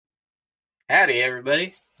Howdy,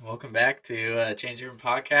 everybody. Welcome back to Change Room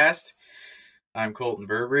Podcast. I'm Colton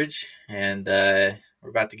Burbridge, and we're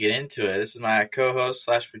about to get into it. This is my co-host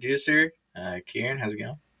slash producer, Kieran. How's it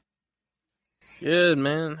going? Good,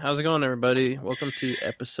 man. How's it going, everybody? Welcome to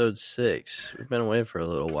episode 6. We've been away for a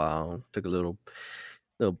little while. Took a little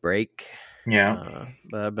break. Yeah.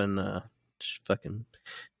 But I've been just fucking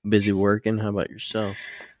busy working. How about yourself?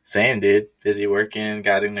 Same, dude. Busy working.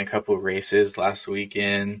 Got in a couple races last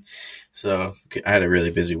weekend. So I had a really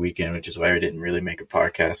busy weekend, which is why we didn't really make a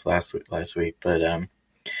podcast last week. But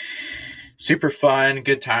super fun.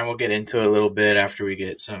 Good time. We'll get into it a little bit after we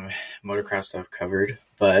get some motocross stuff covered.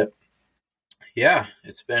 But yeah,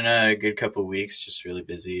 it's been a good couple of weeks. Just really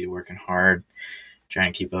busy, working hard,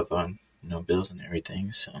 trying to keep up on bills and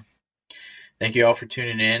everything. So thank you all for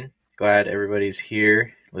tuning in. Glad everybody's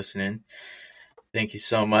here listening. Thank you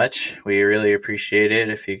so much. We really appreciate it.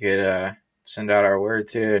 If you could send out our word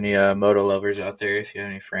to any moto lovers out there, if you have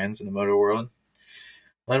any friends in the moto world,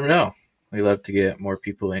 let them know. We love to get more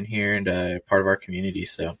people in here and part of our community.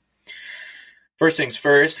 So first things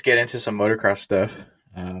first, get into some motocross stuff.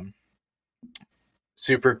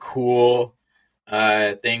 Super cool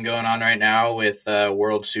thing going on right now with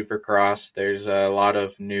World Supercross. There's a lot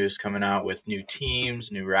of news coming out with new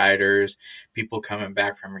teams, new riders, people coming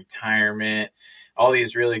back from retirement, all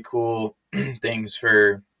these really cool things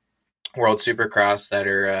for World Supercross that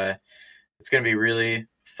are it's going to be really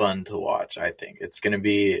fun to watch. I think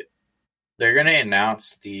they're going to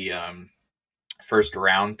announce the first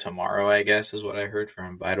round tomorrow, I guess is what I heard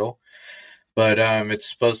from Vital. But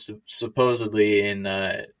it's supposedly in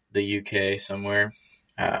the UK somewhere.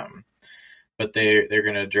 But they're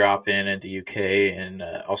going to drop in at the UK and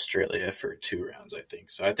Australia for 2 rounds, I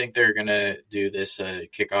think. So I think they're going to do this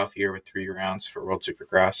kickoff year with 3 rounds for World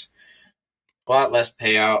Supercross. A lot less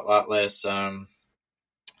payout, a lot less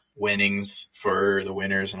winnings for the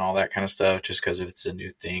winners and all that kind of stuff, just because it's a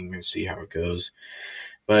new thing. We'll see how it goes.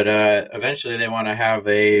 But eventually they want to have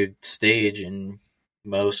a stage in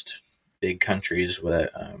most big countries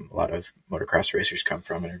where a lot of motocross racers come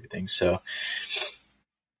from and everything. So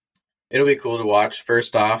it'll be cool to watch.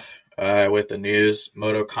 First off, with the news,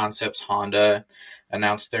 Moto Concepts Honda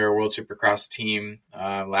announced their World Supercross team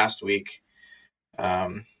last week.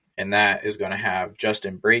 And that is going to have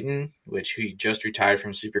Justin Brayton, which he just retired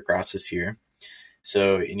from Supercross this year.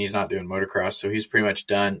 So, and he's not doing motocross. So he's pretty much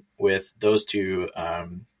done with those 2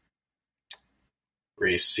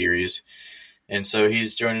 race series. And so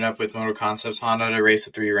he's joining up with Moto Concepts Honda to race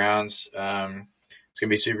the 3 rounds. It's going to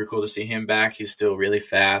be super cool to see him back. He's still really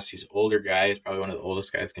fast. He's an older guy. He's probably one of the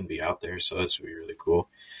oldest guys going to be out there. So that's going to be really cool.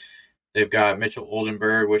 They've got Mitchell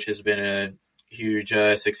Oldenburg, which has been a huge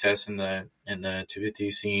success in the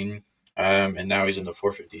 250 scene. And now he's in the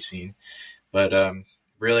 450 scene. But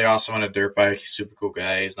really awesome on a dirt bike. He's a super cool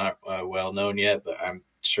guy. He's not well known yet, but I'm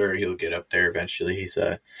sure he'll get up there eventually. He's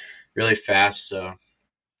really fast, so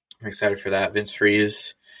I'm excited for that. Vince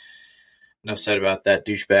Friese, enough said about that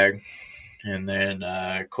douchebag. And then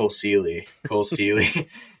Cole Seeley. Cole Seeley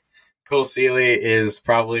is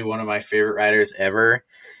probably one of my favorite riders ever.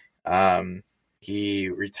 He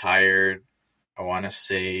retired, I want to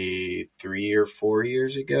say 3 or 4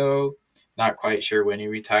 years ago. Not quite sure when he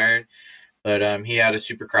retired. But he had a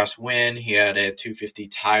Supercross win. He had a 250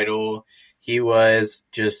 title. He was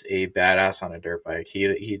just a badass on a dirt bike.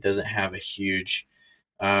 He doesn't have a huge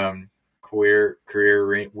career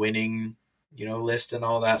winning list and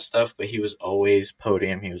all that stuff, but he was always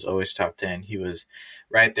podium. He was always top 10. He was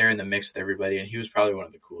right there in the mix with everybody, and he was probably one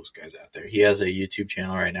of the coolest guys out there. He has a YouTube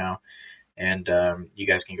channel right now, and you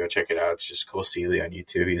guys can go check it out. It's just Cole Seeley on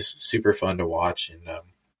YouTube. He's super fun to watch and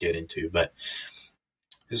get into. But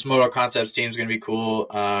this Moto Concepts team is going to be cool.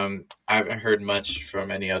 I haven't heard much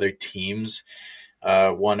from any other teams.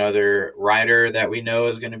 One other rider that we know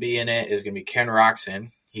is going to be in it is going to be Ken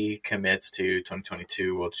Roxon. He commits to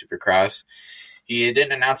 2022 World Supercross. He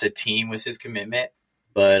didn't announce a team with his commitment,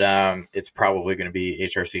 but it's probably going to be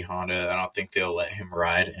Hrc Honda. I don't think they'll let him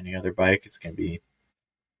ride any other bike. It's going to be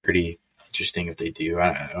pretty interesting if they do.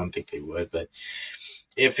 I don't think they would, but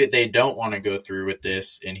if they don't want to go through with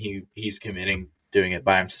this and he's committing doing it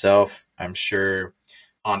by himself, I'm sure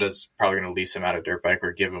Honda's probably going to lease him out a dirt bike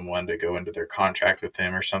or give him one to go into their contract with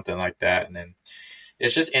him or something like that. And then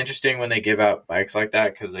it's just interesting when they give out bikes like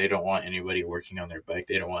that because they don't want anybody working on their bike.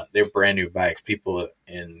 They're brand new bikes. People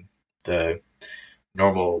in the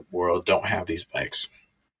normal world don't have these bikes.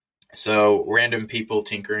 So random people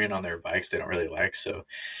tinkering on their bikes they don't really like. So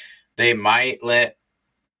they might let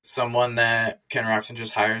someone that Ken Roxon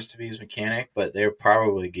just hires to be his mechanic, but they'll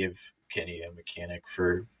probably give Kenny a mechanic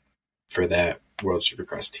for for that World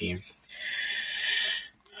Supercross team.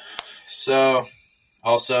 So,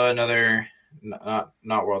 also another not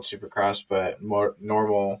World Supercross, but more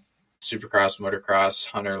normal Supercross, motocross.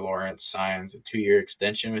 Hunter Lawrence signs a 2-year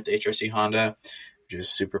extension with Hrc Honda, which is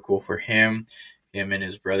super cool for him. Him and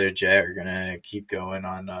his brother Jett are gonna keep going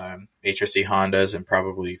on Hrc Hondas and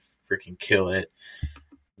probably freaking kill it,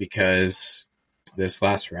 because this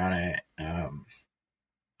last round at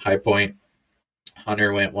High Point,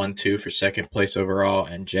 Hunter went 1-2 for second place overall,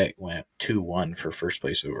 and Jett went 2-1 for first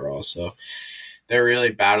place overall. So they're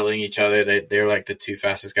really battling each other. They're like the two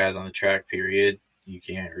fastest guys on the track, period. You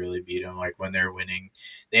can't really beat them. Like when they're winning,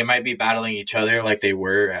 they might be battling each other like they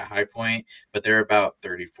were at High Point, but they're about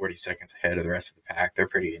 30, 40 seconds ahead of the rest of the pack. They're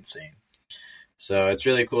pretty insane. So it's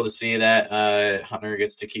really cool to see that Hunter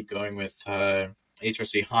gets to keep going with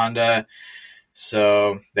Hrc Honda,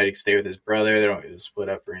 so that he can stay with his brother. They don't get to split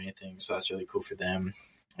up or anything, so that's really cool for them.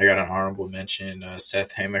 I got an honorable mention,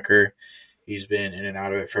 Seth Hamacker. He's been in and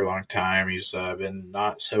out of it for a long time. He's been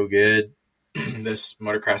not so good this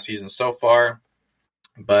motocross season so far,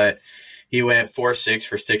 but he went 4-6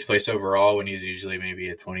 for sixth place overall when he's usually maybe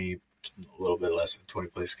a little bit less than 20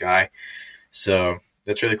 place guy. So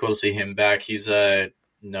that's really cool to see him back. He's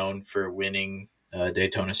known for winning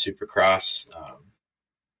Daytona Supercross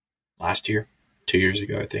last year, 2 years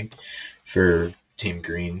ago, I think, for Team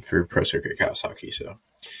Green for Pro Circuit House Hockey. So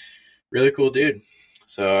really cool dude.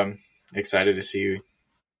 So I'm excited to see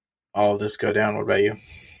all of this go down. What about you?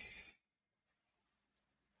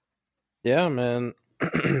 Yeah, man.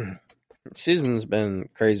 Season's been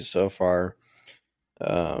crazy so far.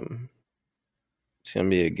 It's gonna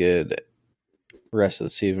be a good rest of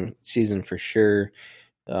the season for sure.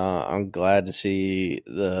 I'm glad to see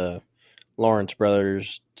the Lawrence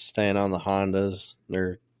brothers staying on the Hondas.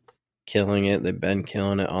 They're killing it. They've been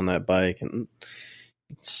killing it on that bike, and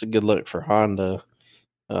it's a good look for Honda.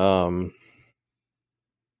 Yeah,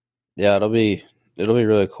 it'll be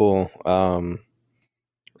really cool.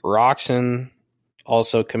 Rockzen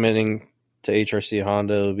also committing to Hrc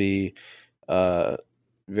Honda will be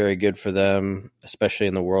very good for them, especially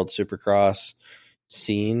in the World Supercross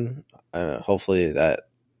scene. Hopefully that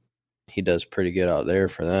he does pretty good out there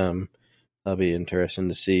for them. That'll be interesting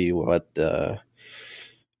to see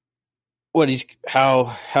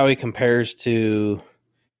how he compares to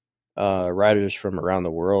riders from around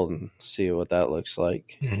the world, and see what that looks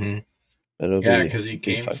like. Mm-hmm. Because he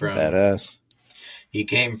came from badass. He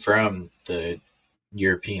came from the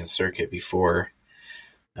European circuit before,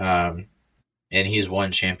 and he's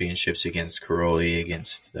won championships against Caroli,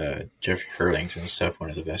 against Jeffrey Hurlington and stuff. One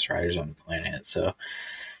of the best riders on the planet. So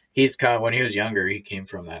when he was younger, he came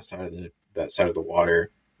from that side of the water,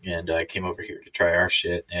 and came over here to try our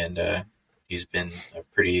shit. And he's been a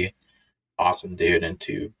pretty awesome dude, and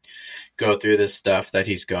to go through this stuff that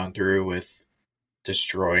he's gone through with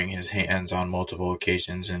destroying his hands on multiple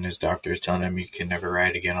occasions, and his doctors telling him he can never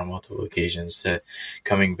ride again on multiple occasions, to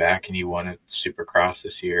coming back, and he won a Supercross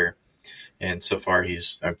this year. And so far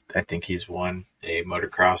I think he's won a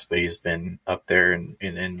motocross, but he's been up there and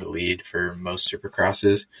in the lead for most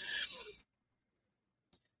Supercrosses.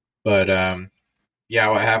 But yeah,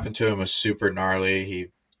 what happened to him was super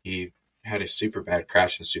gnarly. He had a super bad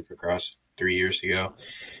crash in Supercross 3 years ago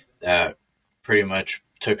that pretty much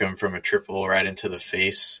took him from a triple right into the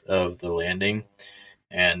face of the landing,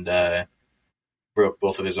 and broke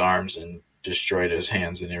both of his arms and destroyed his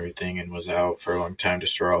hands and everything, and was out for a long time,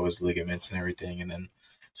 destroyed all his ligaments and everything. And then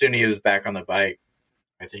soon he was back on the bike.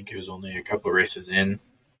 I think it was only a couple of races in.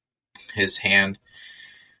 His hand,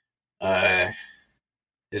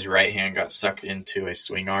 his right hand got sucked into a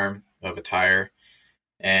swing arm of a tire,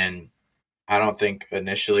 and I don't think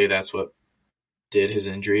initially that's what did his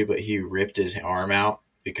injury, but he ripped his arm out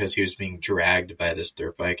because he was being dragged by this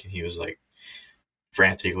dirt bike, and he was like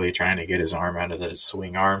frantically trying to get his arm out of the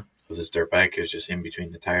swing arm of this dirt bike. It was just in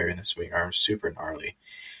between the tire and the swing arm, super gnarly.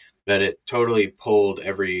 But it totally pulled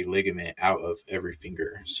every ligament out of every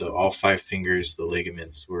finger. So all 5 fingers, the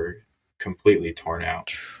ligaments were completely torn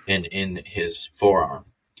out and in his forearm.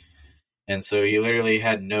 And so he literally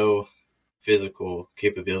had no physical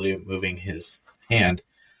capability of moving his hand.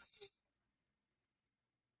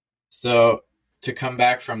 So to come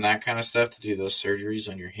back from that kind of stuff, to do those surgeries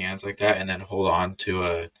on your hands like that, and then hold on to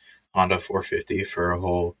a Honda 450 for a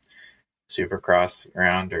whole Supercross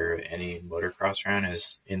round or any motocross round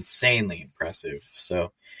is insanely impressive.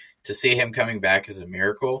 So to see him coming back is a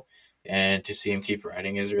miracle, and to see him keep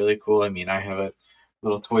riding is really cool. I mean, I have a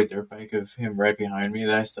little toy dirt bike of him right behind me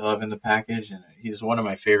that I still have in the package, and he's one of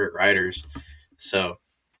my favorite riders. So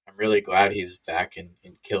I'm really glad he's back and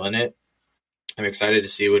killing it. I'm excited to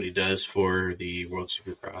see what he does for the World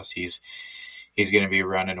Supercross. He's going to be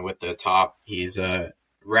running with the top. He's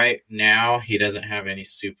right now he doesn't have any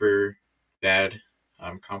super bad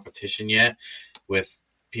competition yet, with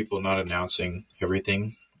people not announcing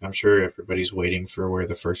everything. I'm sure everybody's waiting for where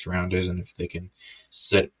the first round is and if they can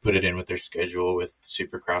put it in with their schedule with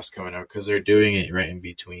Supercross coming up, because they're doing it right in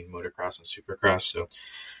between motocross and Supercross. So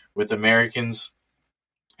with Americans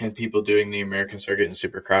and people doing the American circuit and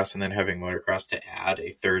Supercross and then having motocross to add a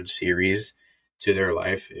third series to their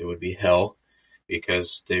life, it would be hell,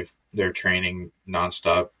 because they're training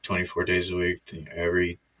nonstop 24 days a week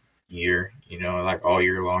every year, like all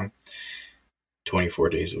year long. 24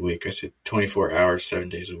 days a week. I said 24 hours, 7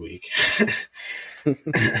 days a week.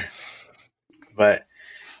 But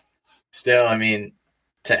still, I mean,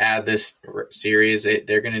 to add this series,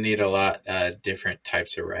 they're going to need a lot different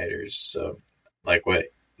types of riders. So, like what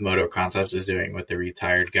Moto Concepts is doing with the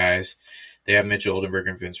retired guys, they have Mitch Oldenburg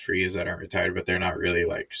and Vince Friese that aren't retired, but they're not really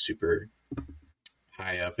like super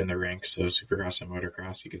high up in the ranks. So, Supercross and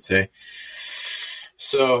Motocross, you could say.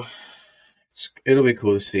 So, it'll be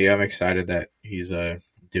cool to see. I'm excited that he's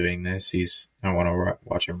doing this. I want to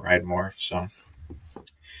watch him ride more. So,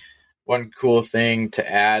 one cool thing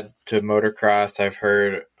to add to motocross, I've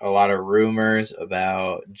heard a lot of rumors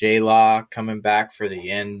about J-Law coming back for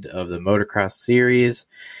the end of the motocross series.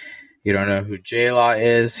 You don't know who J-Law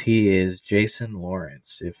is? He is Jason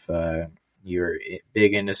Lawrence. If you're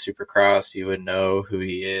big into Supercross, you would know who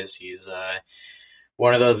he is. He's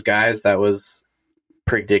one of those guys that was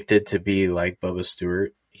predicted to be like Bubba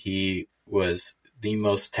Stewart. He was the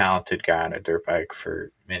most talented guy on a dirt bike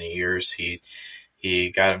for many years.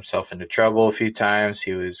 He got himself into trouble a few times.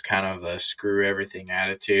 He was kind of a screw everything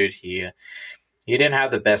attitude. He didn't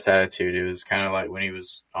have the best attitude. It was kind of like when he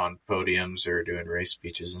was on podiums or doing race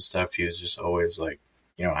speeches and stuff, he was just always like,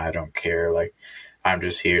 I don't care. Like, I'm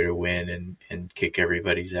just here to win and kick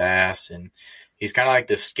everybody's ass. And he's kind of like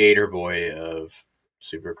the skater boy of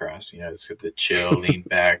Supercross. It's got the chill, lean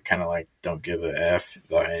back, kind of like don't give a F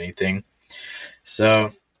about anything.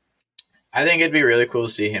 So I think it'd be really cool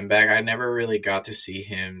to see him back. I never really got to see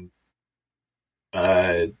him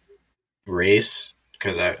race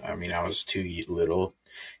because I was too little.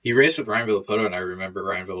 He raced with Ryan Villapoto, and I remember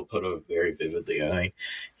Ryan Villapoto very vividly. I mean,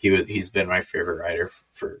 he's been my favorite rider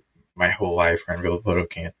for my whole life. Ryan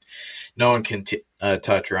Villapoto no one can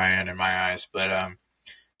touch Ryan in my eyes, but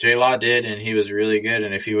J-Law did, and he was really good.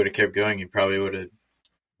 And if he would have kept going, he probably would have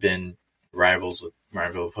been rivals with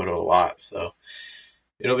Ryan Villapoto a lot. So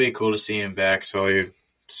it'll be cool to see him back. So all you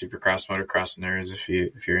Supercross, motocross nerds, if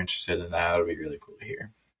you're interested in that, it'll be really cool to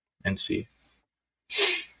hear and see.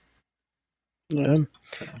 Yeah.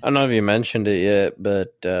 I don't know if you mentioned it yet,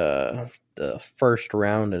 but the first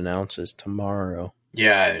round announces tomorrow.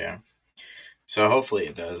 Yeah. So hopefully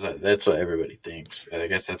it does. That's what everybody thinks. I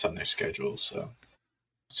guess that's on their schedule. So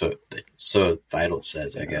Vital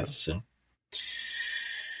says, I guess. So,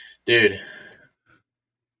 dude,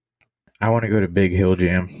 I want to go to Big Hill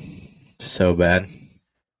Jam so bad.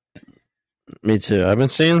 Me too. I've been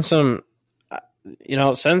seeing some,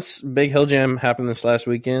 since Big Hill Jam happened this last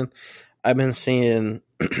weekend, I've been seeing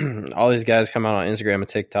all these guys come out on Instagram and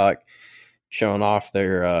TikTok showing off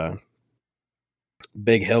their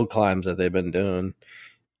big hill climbs that they've been doing.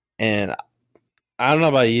 And I don't know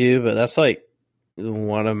about you, but that's like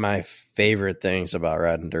one of my favorite things about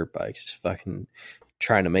riding dirt bikes, fucking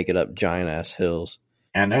trying to make it up giant ass hills.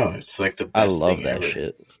 I know, it's like the best I love thing that ever.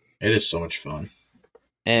 shit. It is so much fun.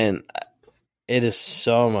 And it is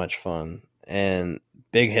so much fun. And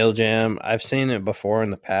Big Hill Jam, I've seen it before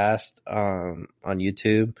in the past on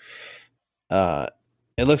YouTube.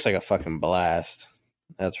 It looks like a fucking blast.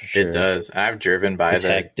 That's for sure. It does. I've driven by the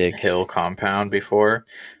hectic hill compound before.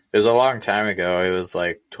 It was a long time ago. It was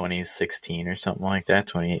like 2016 or something like that,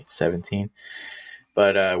 2017.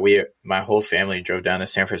 But my whole family drove down to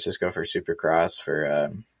San Francisco for Supercross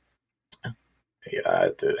for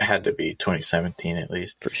it had to be 2017 at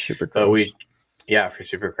least. For Supercross. But for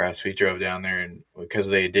Supercross, we drove down there, and because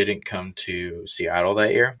they didn't come to Seattle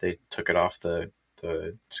that year, they took it off the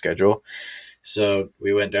schedule. So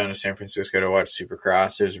we went down to San Francisco to watch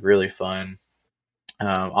Supercross. It was really fun.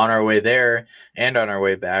 On our way there and on our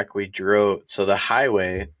way back, we drove. So the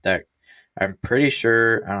highway that I'm pretty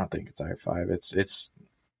sure, I don't think it's I-5.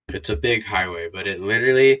 It's a big highway, but it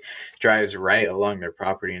literally drives right along their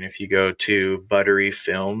property. And if you go to Buttery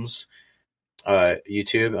Films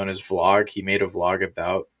YouTube on his vlog, he made a vlog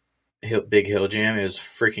about Big Hill Jam. It was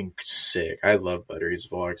freaking sick. I love Buttery's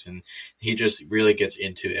vlogs, and he just really gets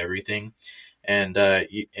into everything. And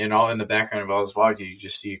in the background of all his vlogs, you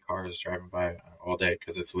just see cars driving by all day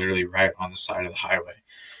because it's literally right on the side of the highway.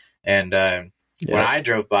 And when I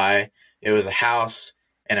drove by, it was a house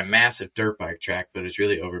and a massive dirt bike track, but it's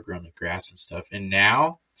really overgrown with grass and stuff. And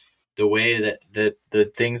now, the way that the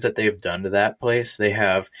things that they've done to that place, they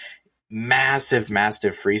have massive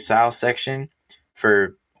freestyle section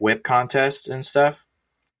for whip contests and stuff.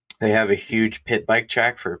 They have a huge pit bike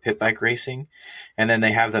track for pit bike racing, and then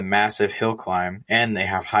they have the massive hill climb, and they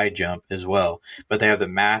have high jump as well. But they have the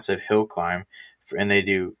massive hill climb, and they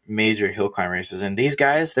do major hill climb races. And these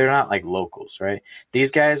guys, they're not like locals, right?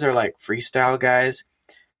 These guys are like freestyle guys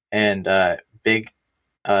and big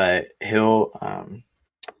hill.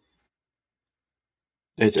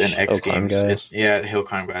 It's an X Games. Hill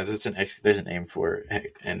climb guys. It's an X. There's a name for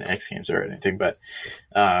it in X Games or anything, but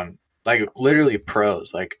like literally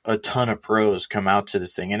pros, like a ton of pros come out to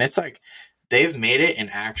this thing, and it's like they've made it an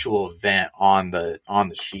actual event on the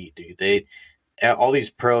sheet, dude. All these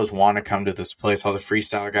pros want to come to this place. All the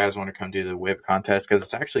freestyle guys want to come do the whip contest because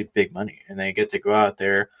it's actually big money, and they get to go out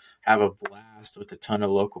there, have a blast with a ton of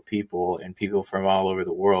local people and people from all over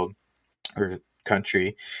the world or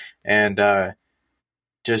country, and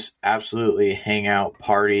just absolutely hang out,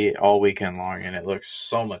 party all weekend long, and it looks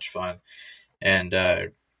so much fun.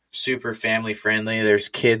 And super family friendly. There's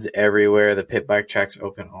kids everywhere. The pit bike track's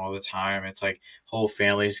open all the time. It's like whole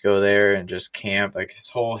families go there and just camp. Like his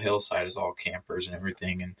whole hillside is all campers and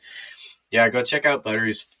everything. And yeah, go check out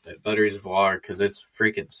Buttery's vlog because it's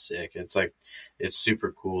freaking sick. It's like it's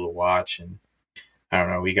super cool to watch. And I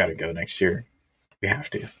don't know, we got to go next year. We have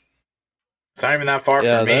to. It's not even that far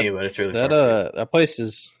from me, but it's really far. That place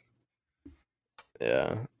is.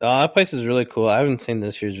 Yeah, that place is really cool. I haven't seen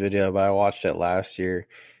this year's video, but I watched it last year,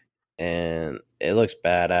 and it looks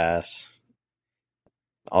badass.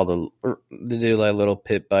 They do like little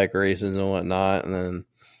pit bike races and whatnot, and then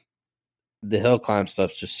the hill climb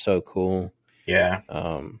stuff's just so cool. Yeah.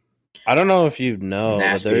 I don't know if you know,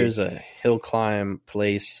 but there's a hill climb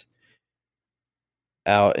place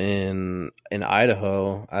out in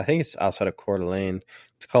Idaho. I think it's outside of Coeur d'Alene.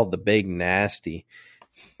 It's called the Big Nasty.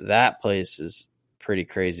 That place is pretty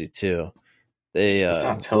crazy too. They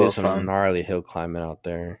do some gnarly hill climbing out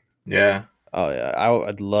there. Yeah. Oh yeah,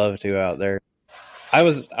 I'd love to go out there. I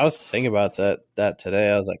was thinking about that today.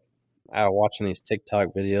 I was like, watching these TikTok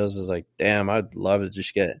videos. I was like, damn, I'd love to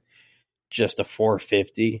just get a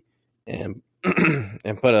 450 and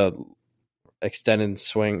and put a extended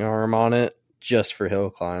swing arm on it just for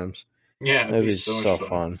hill climbs. Yeah, it'd be so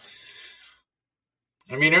fun.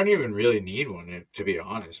 I mean, I don't even really need one, to be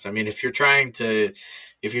honest. I mean, if you're trying to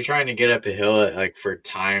get up a hill like for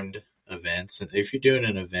timed events, if you're doing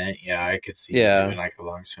an event, yeah, I could see you doing like a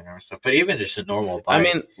long swing arm and stuff. But even just a normal bike. I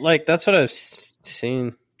mean, like that's what I've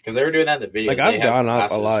seen. Because they were doing that in the video. Like I've gone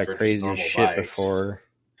up a lot of crazy shit before.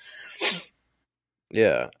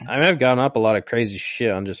 Yeah, I mean, I've gone up a lot of crazy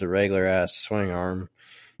shit on just a regular ass swing arm.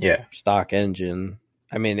 Yeah, stock engine.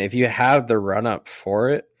 I mean, if you have the run up for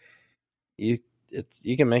it, you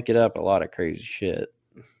can make it up a lot of crazy shit.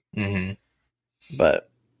 Mm-hmm. But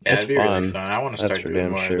yeah, it's it'd be fun. really fun. I want to start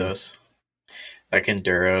doing more of those, like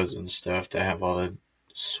enduros and stuff, to have all the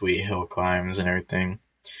sweet hill climbs and everything.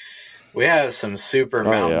 We have some super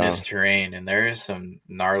mountainous terrain, and there is some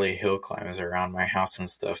gnarly hill climbs around my house and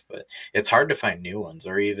stuff, but it's hard to find new ones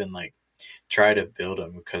or even like try to build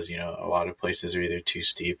them because, you know, a lot of places are either too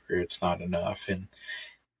steep or it's not enough. And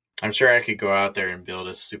I'm sure I could go out there and build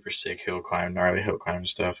a super sick hill climb, gnarly hill climb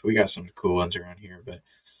stuff. We got some cool ones around here, but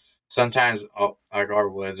sometimes like our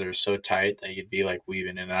woods are so tight that you'd be like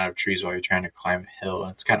weaving in and out of trees while you're trying to climb a hill.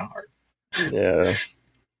 It's kind of hard. Yeah.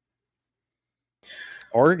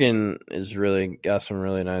 Oregon is really got some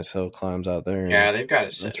really nice hill climbs out there. Yeah, they've got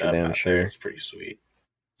it set up out there. It's pretty sweet.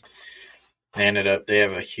 They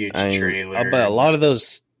have a huge trailer. But a lot of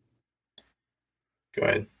those. Go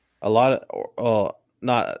ahead. A lot of,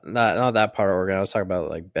 not that part of Oregon. I was talking about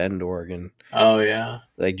like Bend, Oregon. Oh yeah,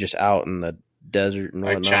 like just out in the desert and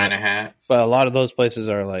like whatnot. China Hat. But a lot of those places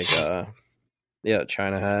are like,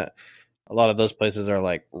 China Hat. A lot of those places are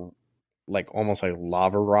like almost like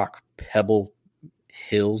lava rock pebble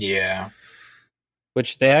hills. Yeah.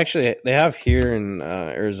 Which they have here in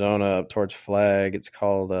Arizona up towards Flag. It's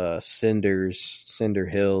called Cinder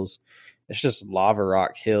Hills. It's just lava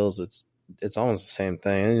rock hills. It's almost the same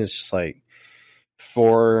thing. And it's just like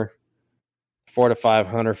 400 to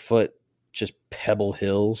 500 foot just pebble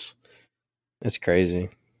hills. It's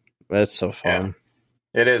crazy. That's so fun. Yeah.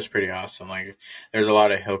 It is pretty awesome. Like there's a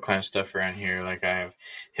lot of hill climb stuff around here. Like I have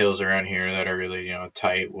hills around here that are really, you know,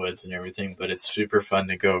 tight woods and everything, but it's super fun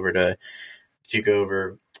to go over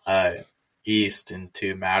east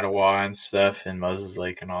into Mattawa and stuff, and Moses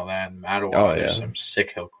Lake and all that. And Mattawa, there's some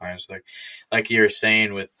sick hill climbs, like you were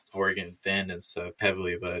saying with Oregon Bend and stuff,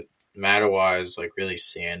 heavily, but Mattawa is like really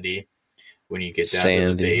sandy when you get down to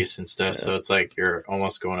the base and stuff. Yeah. So it's like you're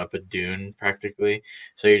almost going up a dune practically.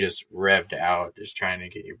 So you're just revved out, just trying to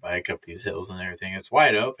get your bike up these hills and everything. It's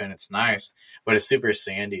wide open. It's nice, but it's super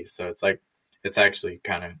sandy. So it's like, it's actually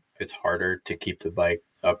it's harder to keep the bike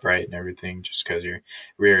upright and everything just because your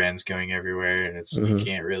rear end's going everywhere. And it's, you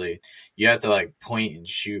can't really, you have to like point and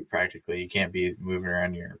shoot practically. You can't be moving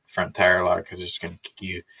around your front tire a lot because it's just going to kick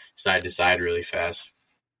you side to side really fast.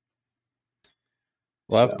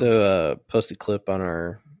 We'll have to post a clip on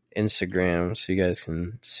our Instagram so you guys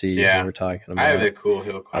can see what we're talking about. I have a cool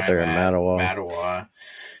hill climb out there in Mattawa,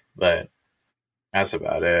 but that's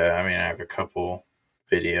about it. I mean, I have a couple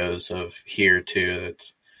videos of here too.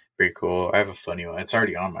 That's pretty cool. I have a funny one. It's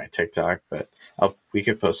already on my TikTok, but we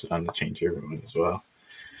could post it on the Change Everyone as well.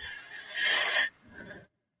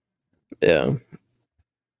 Yeah,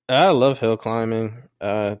 I love hill climbing.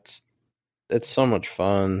 It's so much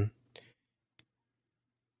fun.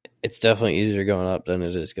 It's definitely easier going up than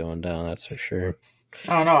it is going down. That's for sure.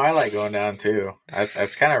 Oh no, I like going down too.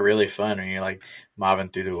 That's kind of really fun when you're like mobbing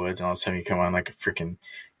through the woods and all of a sudden you come on like a freaking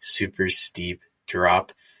super steep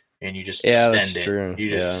drop and you just send it. True.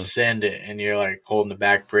 You just send it and you're like holding the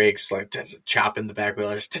back brakes, like chopping the back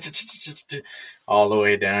wheel all the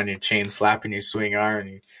way down. You chain slapping your swing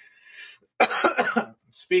arm. And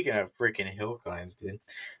Speaking of freaking hill climbs, dude,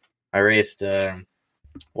 I raced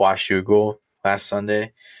Washougal last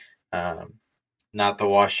Sunday. Not the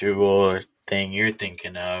Washougal thing you're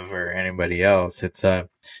thinking of or anybody else. It's the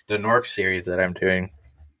Nork series that I'm doing.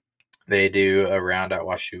 They do a round at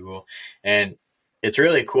Washougal, and it's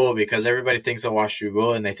really cool because everybody thinks of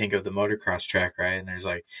Washougal and they think of the motocross track, right? And there's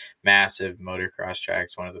like massive motocross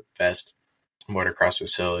tracks, one of the best motocross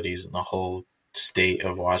facilities in the whole state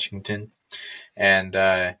of Washington. And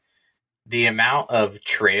the amount of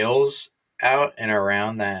trails out and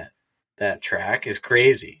around that track is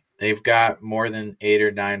crazy. They've got more than 8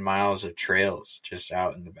 or 9 miles of trails just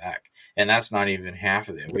out in the back. And that's not even half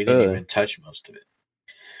of it. We didn't even touch most of it.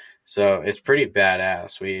 So it's pretty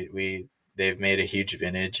badass. They've made a huge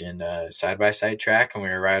vintage and side-by-side track, and we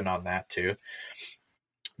were riding on that too.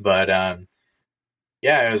 But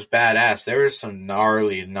yeah, it was badass. There was some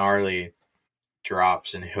gnarly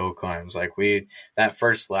drops and hill climbs. Like that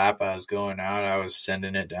first lap I was going out, I was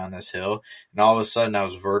sending it down this hill, and all of a sudden I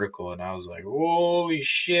was vertical, and I was like, holy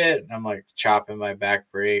shit. And I'm like chopping my back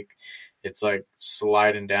brake. It's like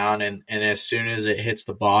sliding down, and as soon as it hits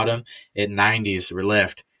the bottom, it 90s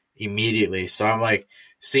left immediately. So I'm like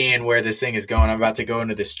seeing where this thing is going. I'm about to go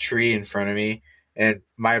into this tree in front of me, and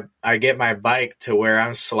I get my bike to where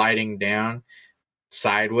I'm sliding down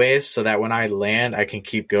sideways so that when I land, I can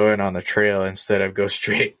keep going on the trail instead of go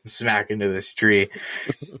straight and smack into this tree.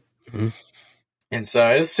 And so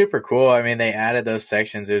it was super cool. I mean, they added those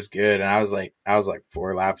sections. It was good. And I was like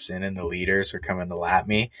 4 laps in, and the leaders were coming to lap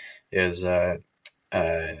me. It was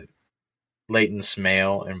Leighton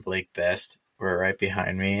Smale and Blake Best were right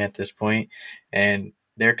behind me at this point, and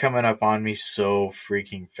they're coming up on me so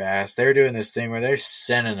freaking fast. They're doing this thing where they're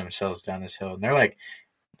sending themselves down this hill, and they're like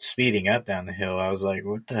speeding up down the hill. I was like,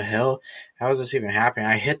 what the hell? How is this even happening?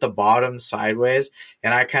 I hit the bottom sideways,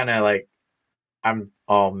 and I kind of like, I'm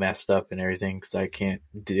all messed up and everything because I can't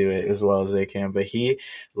do it as well as they can. But he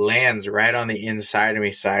lands right on the inside of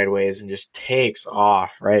me sideways and just takes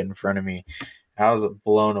off right in front of me. I was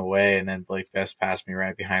blown away, and then Blake Best passed me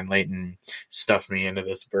right behind Leighton, stuffed me into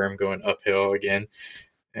this berm going uphill again,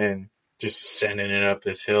 and just sending it up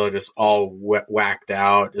this hill, just all whacked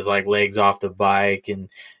out, just like legs off the bike,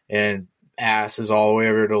 and ass is all the way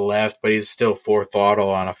over to the left, but he's still 4 throttle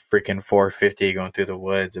on a freaking 450 going through the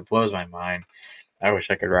woods. It blows my mind. I wish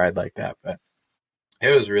I could ride like that, but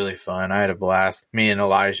it was really fun. I had a blast. Me and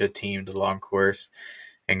Elijah teamed a long course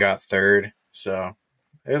and got 3rd, so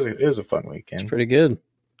it was a fun weekend. It's pretty good.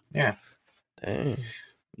 Yeah. Dang. You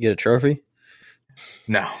get a trophy?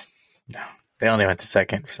 No. They only went to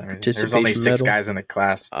 2nd for some reason. There's only 6 guys in the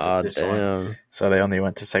class this one, so they only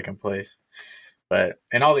went to 2nd place. But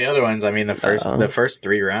and all the other ones, I mean, the first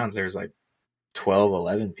 3 rounds, there was like 12,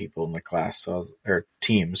 11 people in the class, or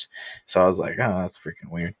teams. So I was like, oh, that's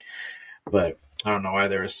freaking weird. But I don't know why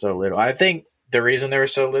there was so little. I think the reason there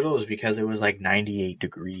was so little is because it was like 98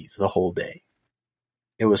 degrees the whole day.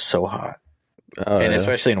 It was so hot, and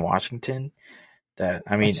especially in Washington.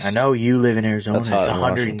 I know you live in Arizona. It's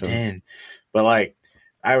 110. But like,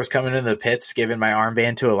 I was coming into the pits, giving my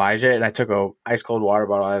armband to Elijah, and I took a ice cold water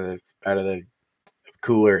bottle out of the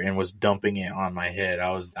cooler and was dumping it on my head.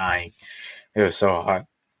 I was dying. It was so hot.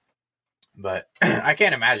 But I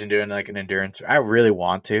can't imagine doing like an endurance. I really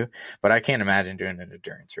want to, but I can't imagine doing an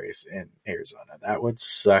endurance race in Arizona. That would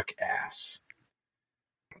suck ass.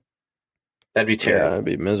 That'd be terrible. Yeah, it'd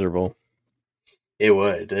be miserable. It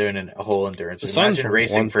would. Doing a whole endurance. Imagine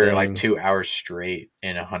racing for like 2 hours straight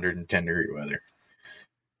in 110-degree weather.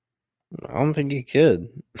 I don't think you could.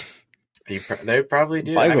 They probably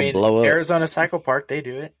do. I mean, Arizona Cycle Park, they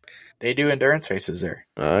do it. They do endurance races there.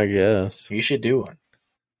 I guess. You should do one.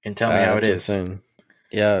 And tell me how it is. Insane.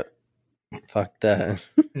 Yeah. Fuck that.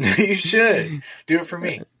 You should. Do it for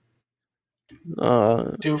me.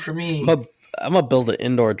 Do it for me. I'm going to build an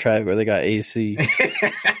indoor track where they got AC.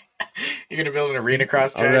 You're going to build an arena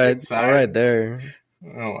cross track inside? I'll ride there.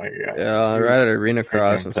 Oh, my God. Yeah, I'll ride at arena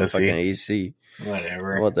cross and some fucking AC.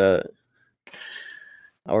 Whatever. What that?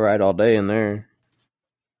 I'll ride all day in there.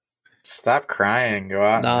 Stop crying. Go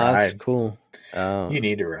out and ride. That's cool. You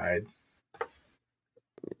need to ride.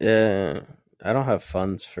 Yeah. I don't have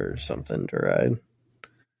funds for something to ride.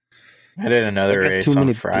 I did another race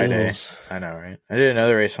on Friday. Bills. I know, right? I did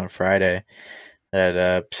another race on Friday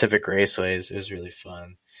at Pacific Raceways. It was really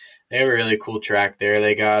fun. They have a really cool track there.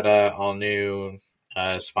 They got all new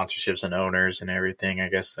sponsorships and owners and everything. I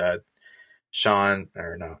guess Sean.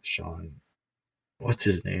 What's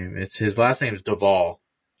his name? His last name is Duvall.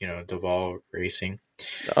 You know, Duvall Racing.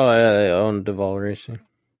 Oh, yeah, they own Duvall Racing.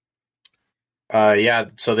 Yeah,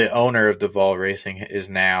 so the owner of Duvall Racing is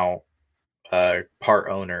now part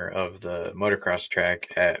owner of the motocross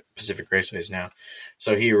track at Pacific Raceways now.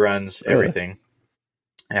 So he runs everything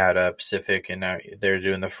at Pacific, and now they're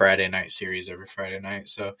doing the Friday night series every Friday night.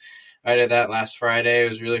 So I did that last Friday. It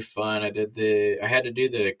was really fun. I had to do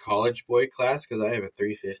the college boy class because I have a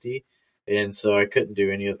 350, and so I couldn't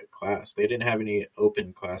do any other class. They didn't have any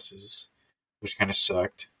open classes, which kind of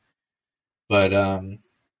sucked. But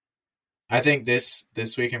I think this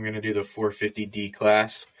week I'm going to do the 450D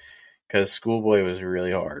class because schoolboy was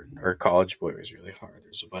really hard, or college boy was really hard.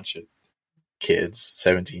 There's a bunch of kids,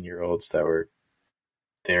 17-year-olds that were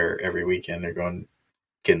there every weekend. They're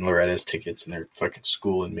getting Loretta's tickets and they're fucking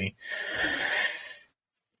schooling me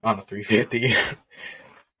on a 350.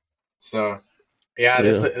 So, yeah,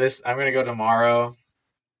 this I'm going to go tomorrow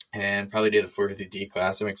and probably do the 450D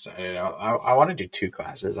class. I'm excited. I want to do 2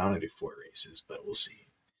 classes. I want to do 4 races, but we'll see.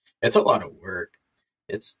 It's a lot of work.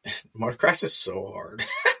 Motocross is so hard.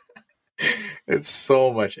 It's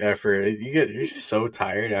so much effort. You're just so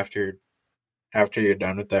tired after you're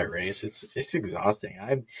done with that race. It's exhausting.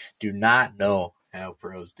 I do not know how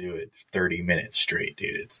pros do it 30 minutes straight,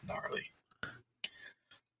 dude. It's gnarly.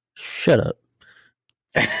 Shut up,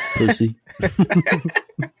 pussy.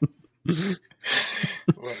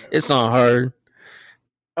 It's not hard.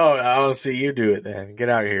 Oh, I want to see you do it then. Get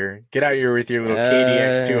out here. Get out here with your little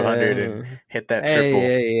KDX 200 and hit that triple.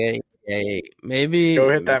 Hey, maybe. Go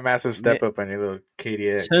hit that massive step up on your little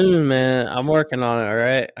KDX. Soon, man. I'm working on it, all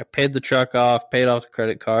right? I paid the truck off, paid off the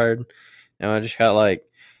credit card, and I just got like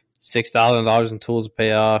 $6,000 in tools to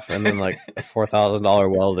pay off, and then like a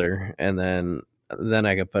 $4,000 welder, and then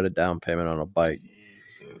I could put a down payment on a bike.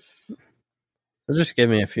 Jesus. So just give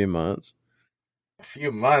me a few months. A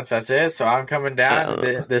few months, that's it? So I'm coming down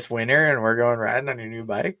this winter, and we're going riding on your new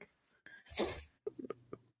bike?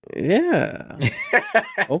 Yeah.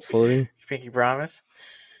 Hopefully. Pinky promise?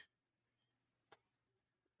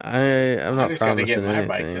 I'm not promising anything. I just gotta get my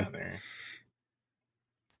bike down there.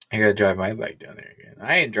 I gotta drive my bike down there again.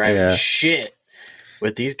 I ain't driving shit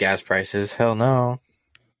with these gas prices. Hell no.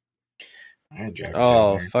 I ain't driving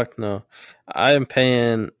down there. Fuck no. I am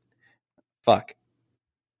paying... Fuck.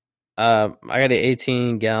 I got an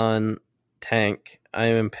 18-gallon tank. I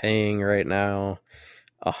am paying right now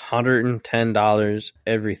 $110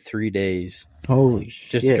 every 3 days. Holy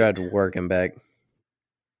shit. Just to drive to work and back.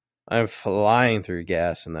 I'm flying through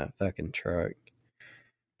gas in that fucking truck.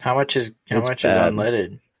 How much is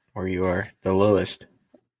unleaded where you are? The lowest.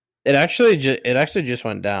 It actually just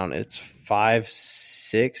went down. It's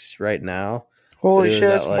 5.6 right now. Holy shit,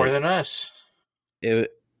 that's more than us. It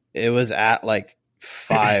was at like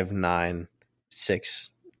 5.96.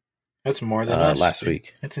 That's more than us last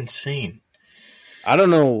week. That's insane. I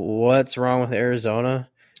don't know what's wrong with Arizona.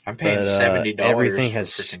 I'm paying $70. Everything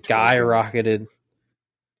has skyrocketed.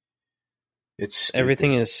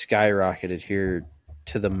 Everything is skyrocketed here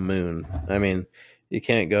to the moon. I mean, you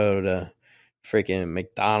can't go to freaking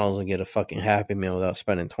McDonald's and get a fucking Happy Meal without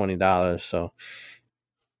spending $20. So,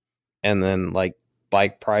 and then like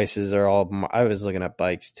bike prices are all. I was looking at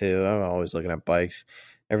bikes too. I'm always looking at bikes.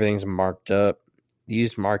 Everything's marked up. the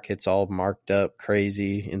used market's all marked up,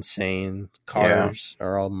 crazy, insane. Cars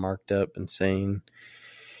are all marked up, insane.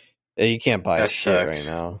 You can't buy shit right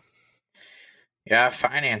now. Yeah,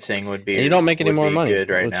 financing would be. And you don't make any more money. Good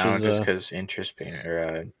right now, just because interest payment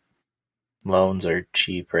or loans are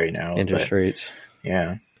cheap right now. Interest rates.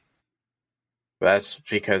 Yeah, that's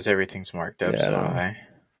because everything's marked up so high.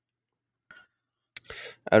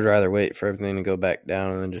 I'd rather wait for everything to go back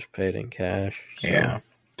down and then just pay it in cash. So. Yeah,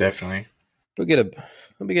 definitely. We'll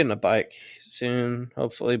be getting a bike soon,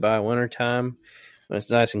 hopefully by winter time when it's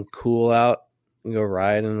nice and cool out. We can go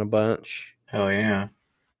riding a bunch. Hell yeah!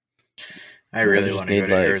 I really want to go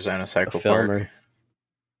to Arizona Cycle Park.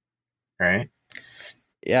 Right?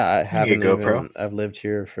 Yeah, I haven't even. I've lived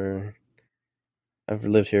here for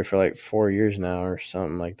like 4 years now, or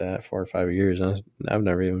something like that. 4 or 5 years. I've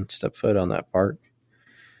never even stepped foot on that park.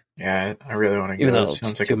 Yeah, I really want to go. Even though it's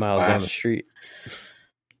like 2 miles down the street.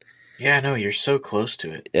 Yeah, no, you're so close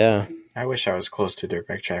to it. Yeah. I wish I was close to a dirt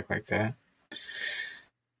bike track like that.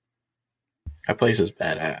 That place is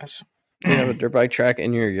badass. You have a dirt bike track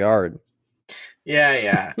in your yard.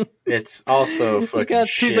 Yeah. It's also fucking. You got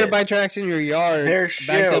 2 dirt bike tracks in your yard. They're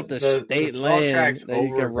backed up to state land that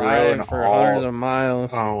you can ride for hundreds of miles.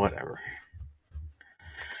 Oh, whatever.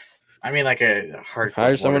 I mean, like a hardcore.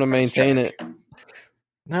 Hire someone to maintain it.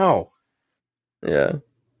 No. Yeah.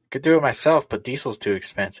 Could do it myself, but diesel's too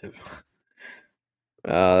expensive.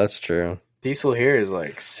 Oh, that's true. Diesel here is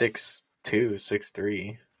like 6'2",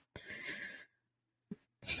 6'3".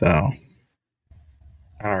 So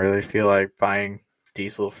I don't really feel like buying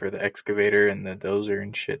diesel for the excavator and the dozer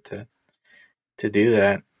and shit to do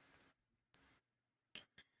that.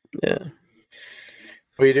 Yeah.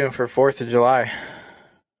 What are you doing for 4th of July?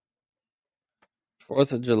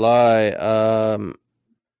 4th of July,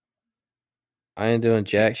 I ain't doing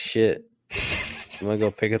jack shit. I'm gonna go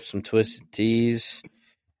pick up some Twisted Teas,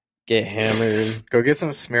 get hammered. Go get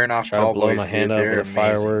some Smirnoff Tall Boys. Blow my hand up with a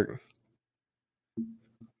firework.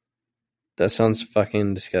 That sounds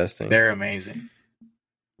fucking disgusting. They're amazing.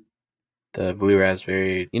 The blue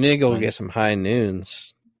raspberry. You need to go get some High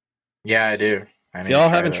Noons. Yeah, I do. If y'all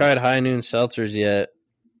haven't tried High Noon seltzers yet,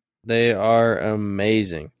 they are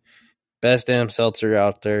amazing. Best damn seltzer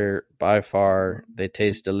out there by far. They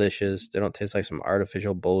taste delicious. They don't taste like some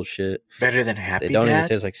artificial bullshit. Better than Happy Dad? They don't even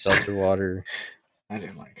taste like seltzer water. I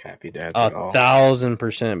didn't like Happy Dad at all.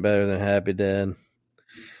 1,000% better than Happy Dad.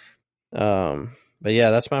 But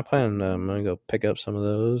yeah, that's my plan. I'm going to go pick up some of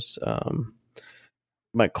those.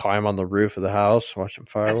 Might climb on the roof of the house, watch some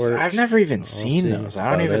fireworks. I've never even seen those.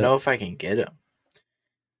 I don't even know if I can get them.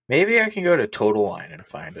 Maybe I can go to Total Wine and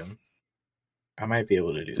find them. I might be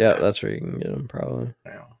able to do that. Yeah, that's where you can get them, probably.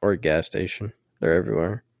 Yeah. Or a gas station. They're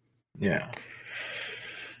everywhere. Yeah.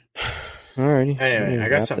 Alrighty. Anyway, I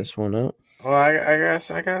got this one up. Well, I guess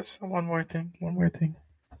I got one more thing. Okay.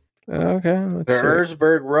 The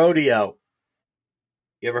Eezberg Rodeo.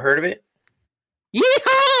 You ever heard of it?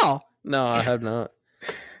 Yeehaw! No, I have not.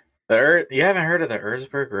 You haven't heard of the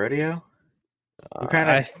Eezberg Rodeo? What kind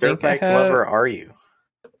of dirt bike lover are you?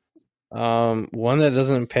 One that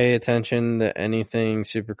doesn't pay attention to anything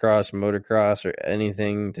supercross, motocross, or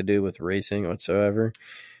anything to do with racing whatsoever.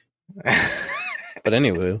 But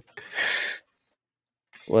anyway,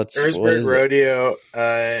 Eezberg Rodeo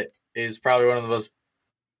is probably one of the most.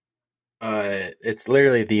 It's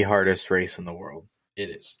literally the hardest race in the world. It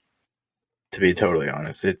is, to be totally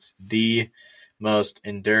honest. It's the most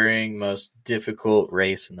enduring, most difficult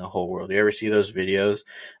race in the whole world. You ever see those videos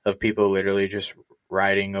of people literally just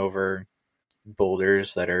riding over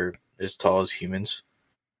boulders that are as tall as humans?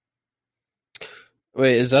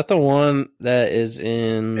 Wait, is that the one that is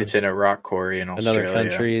in... It's in a rock quarry in Australia. Another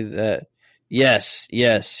country that... Yes,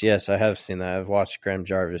 I have seen that. I've watched Graham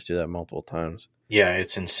Jarvis do that multiple times. Yeah,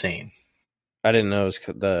 it's insane. I didn't know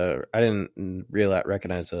I didn't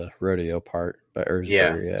recognize the rodeo part, but Eezberg,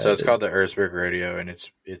 yeah, so it's called the Eezberg Rodeo, and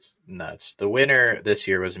it's nuts. The winner this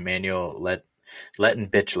year was Manuel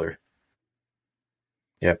Lettenbichler.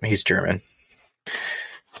 Yep, he's German.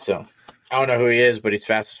 So I don't know who he is, but he's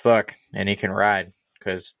fast as fuck, and he can ride,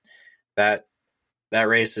 because that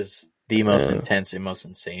race is the most intense and most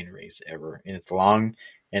insane race ever, and it's long,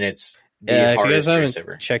 and it's the hardest race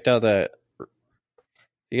ever.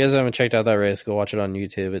 If you guys haven't checked out that race, go watch it on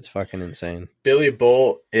YouTube. It's fucking insane. Billy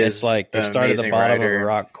Bolt is it's like they start at the bottom of a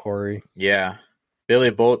rock quarry. Yeah.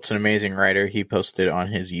 Billy Bolt's an amazing rider. He posted it on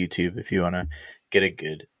his YouTube if you want to get a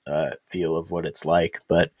good feel of what it's like.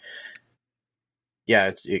 But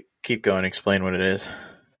yeah, keep going. Explain what it is.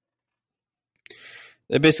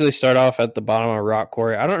 They basically start off at the bottom of a rock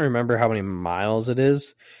quarry. I don't remember how many miles it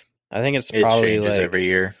is. I think it probably changes every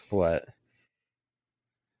year. What?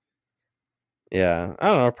 Yeah, I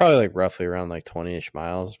don't know, probably like roughly around like 20-ish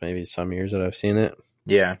miles, maybe some years that I've seen it.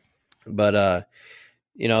 Yeah. But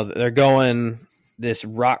you know, they're going this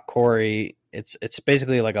rock quarry. It's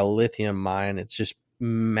basically like a lithium mine. It's just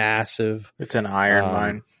massive. It's an iron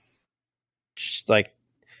mine. Just like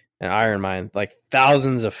an iron mine, like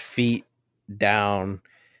thousands of feet down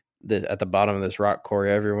at the bottom of this rock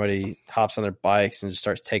quarry. Everybody hops on their bikes and just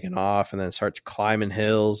starts taking off, and then starts climbing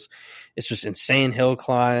hills. It's just insane hill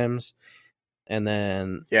climbs. And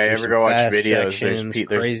then you ever go watch videos? Sections,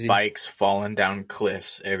 There's bikes falling down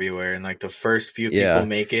cliffs everywhere, and like the first few people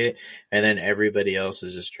make it, and then everybody else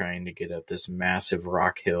is just trying to get up this massive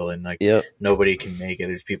rock hill, and like nobody can make it.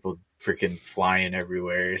 There's people freaking flying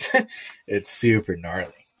everywhere. It's super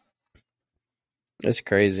gnarly. It's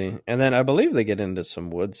crazy. And then I believe they get into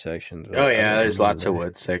some wood sections. Oh yeah, there's lots of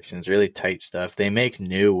wood sections, really tight stuff. They make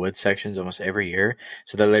new wood sections almost every year,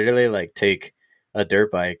 so they literally like take a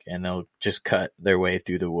dirt bike and they'll just cut their way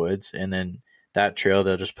through the woods, and then that trail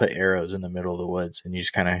they'll just put arrows in the middle of the woods, and you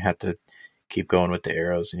just kind of have to keep going with the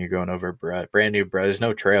arrows, and you're going over brand new brush. There's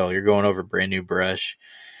no trail, you're going over brand new brush,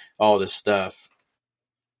 all this stuff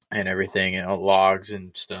and everything, and logs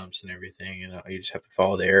and stumps and everything, and you just have to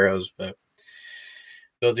follow the arrows. But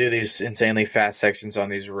they'll do these insanely fast sections on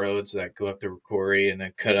these roads that go up the quarry, and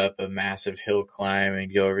then cut up a massive hill climb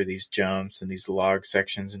and go over these jumps and these log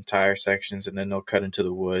sections and tire sections, and then they'll cut into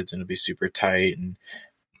the woods, and it'll be super tight and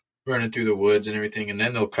running through the woods and everything. And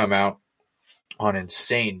then they'll come out on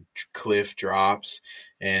insane cliff drops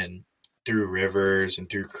and through rivers and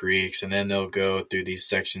through creeks, and then they'll go through these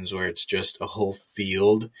sections where it's just a whole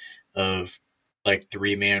field of like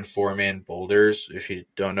 3-man, 4-man boulders. If you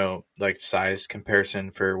don't know, like size comparison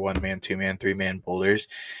for 1-man, 2-man, 3-man boulders,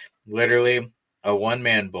 literally a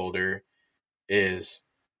 1-man boulder is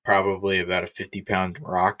probably about a 50-pound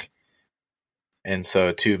rock, and so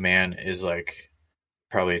a 2-man is like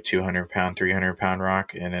probably a 200-pound, 300-pound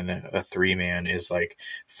rock, and then a 3-man is like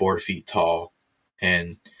 4 feet tall,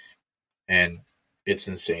 and it's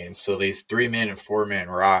insane. So these 3-man and 4-man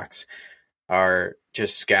rocks are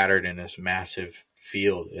just scattered in this massive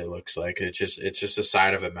field. It looks like it's just the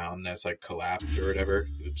side of a mountain that's like collapsed or whatever.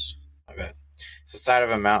 Oops, my bad. It's the side of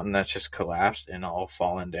a mountain that's just collapsed and all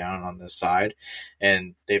fallen down on the side,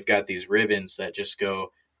 and they've got these ribbons that just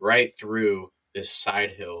go right through this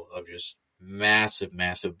side hill of just massive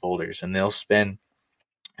boulders, and they'll spend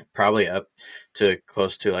probably up to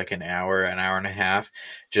close to like an hour and a half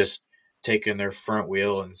just taking their front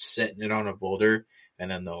wheel and setting it on a boulder, and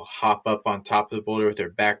then they'll hop up on top of the boulder with their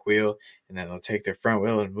back wheel, and then they'll take their front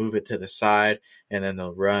wheel and move it to the side, and then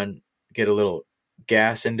they'll run, get a little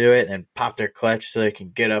gas into it, and pop their clutch so they can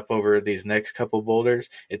get up over these next couple boulders.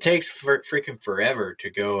 It takes freaking forever to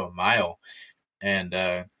go a mile,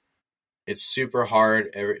 and it's super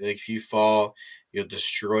hard. Like if you fall, you'll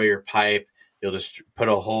destroy your pipe. You'll just put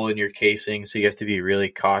a hole in your casing, so you have to be really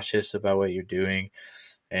cautious about what you're doing.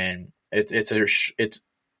 And it's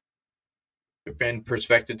been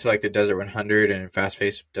perspective to like the Desert 100 and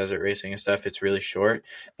fast-paced desert racing and stuff. It's really short,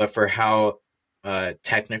 but for how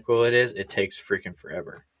technical it is, it takes freaking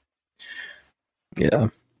forever. Yeah,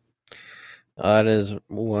 that is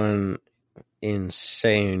one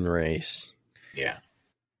insane race. Yeah,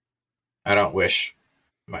 I don't wish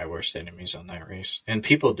my worst enemies on that race, and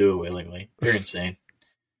people do it willingly. They're insane.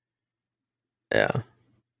 Yeah.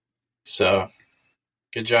 So,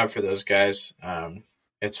 good job for those guys.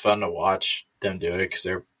 It's fun to watch them do it because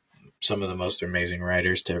they're some of the most amazing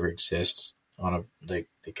riders to ever exist. They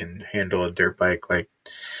can handle a dirt bike like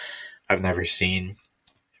I've never seen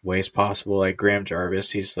ways possible. Like Graham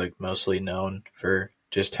Jarvis, he's like mostly known for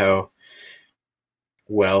just how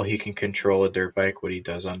well he can control a dirt bike, what he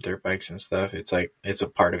does on dirt bikes and stuff. It's like it's a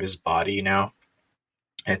part of his body now.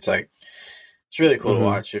 It's really cool to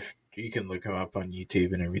watch. If you can look him up on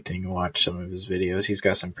YouTube and everything and watch some of his videos. He's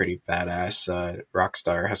got some pretty badass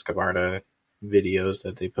Rockstar Husqvarna videos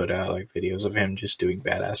that they put out, like videos of him just doing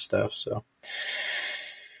badass stuff. So,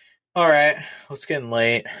 all right, it's getting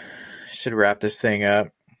late. Should wrap this thing up.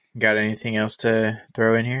 Got anything else to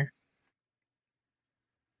throw in here?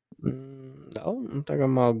 No, I think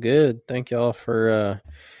I'm all good. Thank y'all for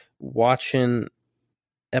watching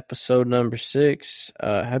episode number 6.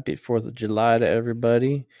 Happy 4th of July to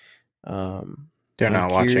everybody. They're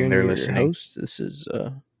not watching, they're listening. Host. This is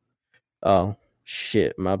oh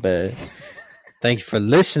shit, my bad. Thank you for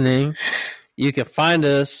listening. You can find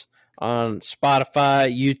us on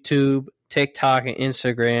Spotify, YouTube, TikTok, and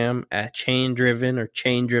Instagram at Chain Driven or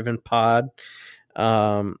Chain Driven Pod.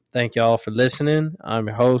 Thank y'all for listening. I'm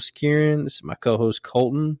your host, Kieran. This is my co-host,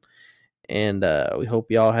 Colton. And we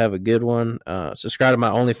hope y'all have a good one. Subscribe to my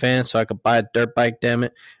OnlyFans so I can buy a dirt bike, damn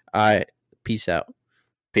it. All right. Peace out.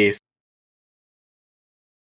 Peace.